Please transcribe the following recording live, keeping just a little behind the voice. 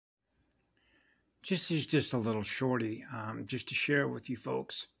Just a little shorty, just to share with you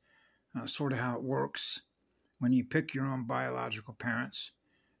folks, sort of how it works when you pick your own biological parents.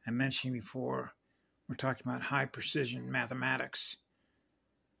 I mentioned before, we're talking about high precision mathematics,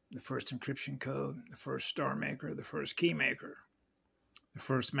 the first encryption code, the first star maker, the first key maker, the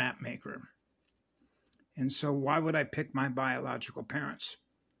first map maker. And so why would I pick my biological parents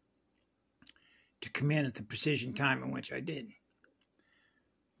to come in at the precision time in which I did?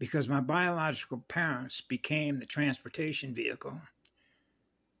 Because my biological parents became the transportation vehicle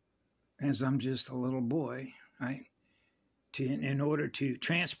as I'm just a little boy, right? In order to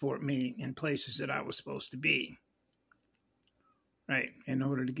transport me in places that I was supposed to be, right? In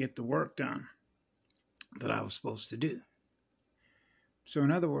order to get the work done that I was supposed to do. So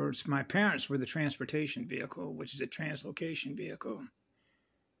in other words, my parents were the transportation vehicle, which is a translocation vehicle,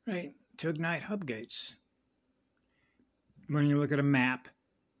 right? To ignite hub gates. When you look at a map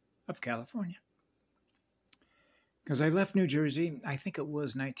of California. Because I left New Jersey, I think it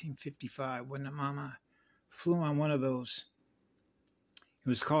was 1955, when Mama flew on one of those. It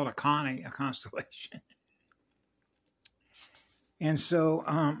was called a Connie, a constellation. And so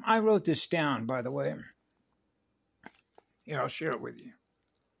I wrote this down, by the way. Here, I'll share it with you.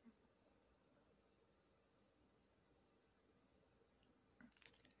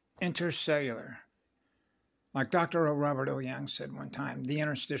 Intercellular. Like Dr. Robert O. Young said one time, the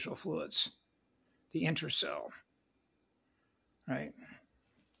interstitial fluids, the intercell, right?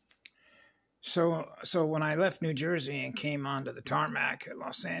 So when I left New Jersey and came onto the tarmac at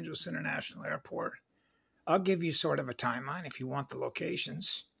Los Angeles International Airport, I'll give you sort of a timeline if you want the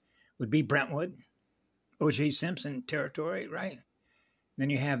locations. Would be Brentwood, O.J. Simpson territory, right? Then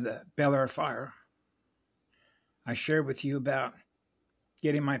you have the Bel Air fire. I shared with you about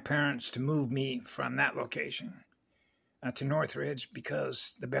getting my parents to move me from that location to Northridge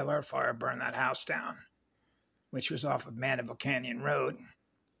because the Bel Air fire burned that house down, which was off of Mandeville Canyon Road,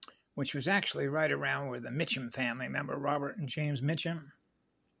 which was actually right around where the Mitchum family, remember Robert and James Mitchum?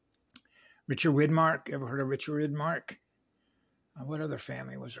 Richard Widmark, ever heard of Richard Widmark? What other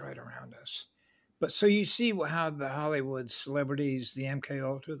family was right around us? But so you see how the Hollywood celebrities, the MK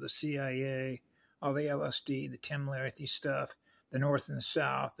Ultra, the CIA, all the LSD, the Tim Larathy stuff, the North and the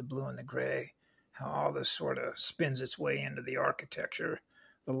South, the blue and the gray, how all this sort of spins its way into the architecture,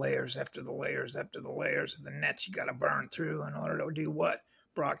 the layers after the layers after the layers of the nets you got to burn through in order to do what?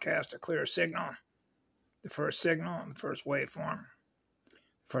 Broadcast a clear signal, the first signal and the first waveform,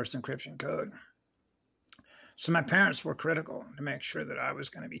 first encryption code. So my parents were critical to make sure that I was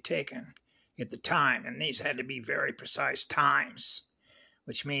going to be taken at the time, and these had to be very precise times,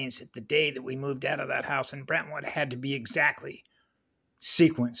 which means that the day that we moved out of that house in Brentwood had to be exactly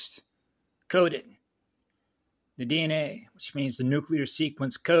sequenced, coded. The DNA, which means the nuclear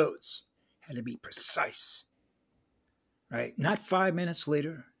sequence codes, had to be precise, right? Not 5 minutes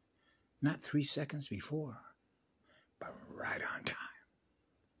later, not 3 seconds before, but right on time.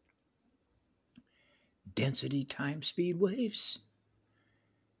 Density time speed waves,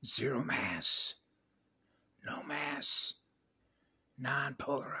 zero mass, no mass,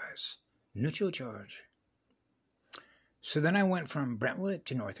 non-polarized, neutral charge. So then I went from Brentwood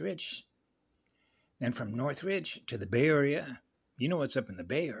to Northridge, then from Northridge to the Bay Area. You know what's up in the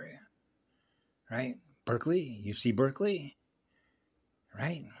Bay Area, right? Berkeley, UC Berkeley,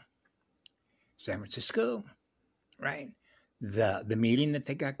 right? San Francisco, right? The meeting that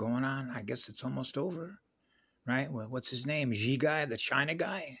they got going on, I guess it's almost over, right? Well, what's his name? Xi guy, the China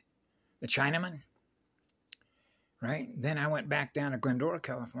guy, the Chinaman, right? Then I went back down to Glendora,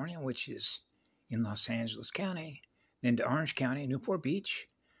 California, which is in Los Angeles County, then to Orange County, Newport Beach.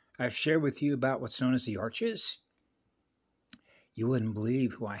 I've shared with you about what's known as the Arches. You wouldn't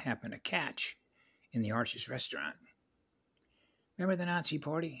believe who I happened to catch in the Arches restaurant. Remember the Nazi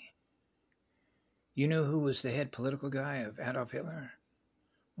Party? You knew who was the head political guy of Adolf Hitler?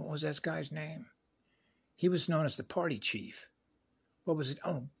 What was that guy's name? He was known as the party chief. What was it?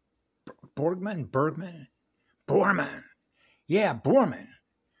 Oh, Borgman? Yeah, Borman.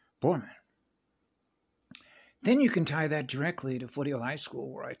 Then you can tie that directly to Foothill High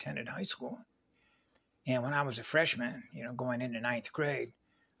School, where I attended high school. And when I was a freshman, going into 9th grade,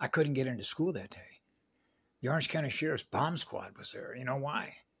 I couldn't get into school that day. The Orange County Sheriff's Bomb Squad was there. You know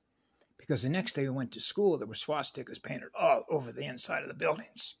why? Because the next day we went to school, there were swastikas painted all over the inside of the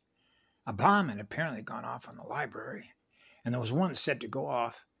buildings. A bomb had apparently gone off on the library, and there was one set to go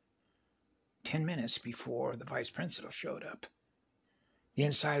off 10 minutes before the vice principal showed up. The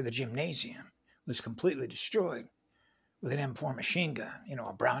inside of the gymnasium was completely destroyed with an M4 machine gun,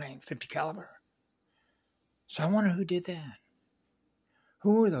 a Browning 50 caliber. So I wonder who did that.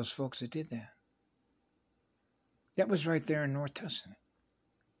 Who were those folks that did that? That was right there in North Tustin,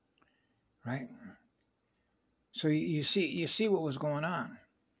 right? So you see what was going on.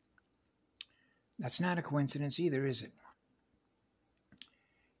 That's not a coincidence either, is it?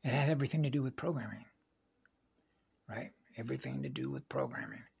 It had everything to do with programming, right? Everything to do with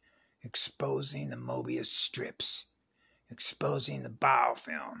programming. Exposing the Mobius strips, exposing the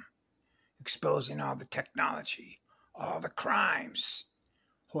biofilm, exposing all the technology, all the crimes,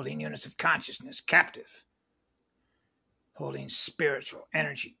 holding units of consciousness captive, holding spiritual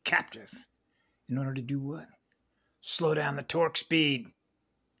energy captive. In order to do what? Slow down the torque speed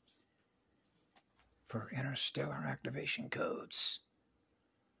for interstellar activation codes.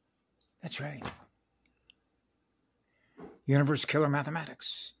 That's right. Universe killer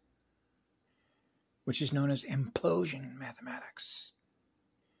mathematics, which is known as implosion mathematics.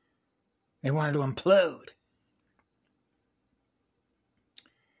 They wanted to implode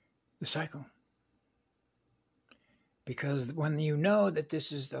the cycle. Because when you know that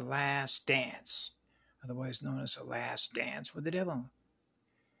this is the last dance, otherwise known as the last dance with the devil,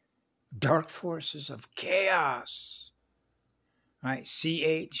 dark forces of chaos, right?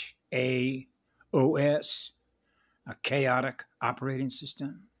 CHAOS, a chaotic operating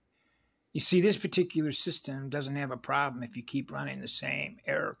system. You see, this particular system doesn't have a problem if you keep running the same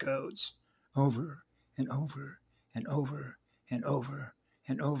error codes over and over and over and over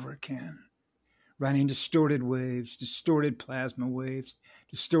and over again. Running distorted waves, distorted plasma waves,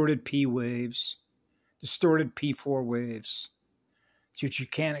 distorted P waves, distorted P4 waves, that you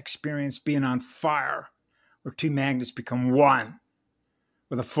can't experience being on fire where two magnets become one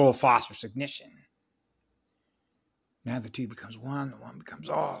with a full phosphorus ignition. Now the two becomes one, the one becomes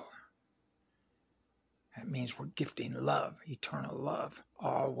all. That means we're gifting love, eternal love,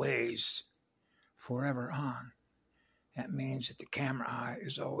 always, forever on. That means that the camera eye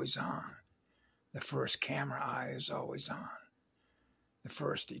is always on. The first camera eye is always on. The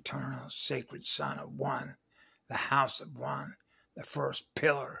first eternal sacred son of one, the house of one, the first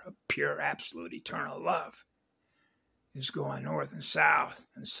pillar of pure absolute eternal love is going north and south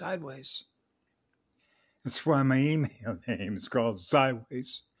and sideways. That's why my email name is called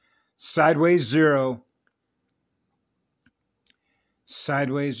Sideways. Sideways Zero.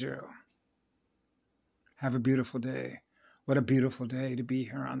 Sideways Zero. Have a beautiful day. What a beautiful day to be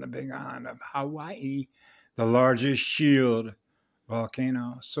here on the big island of Hawaii, the largest shield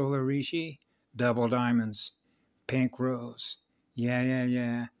volcano. Solar Rishi, double diamonds, pink rose.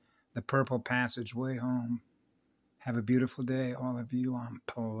 Yeah. The purple passageway home. Have a beautiful day, all of you on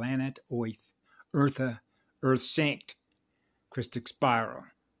planet Eartha, Earth Synced, Christic Spiral,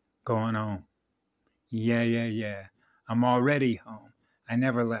 going home. Yeah. I'm already home. I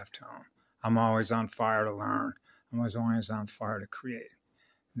never left home. I'm always on fire to learn. I'm always on fire to create.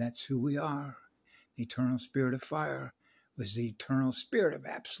 And that's who we are. The eternal spirit of fire was the eternal spirit of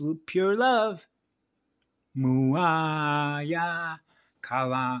absolute pure love. Muaya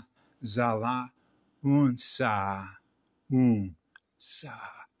kala zala unsa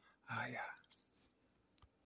aya.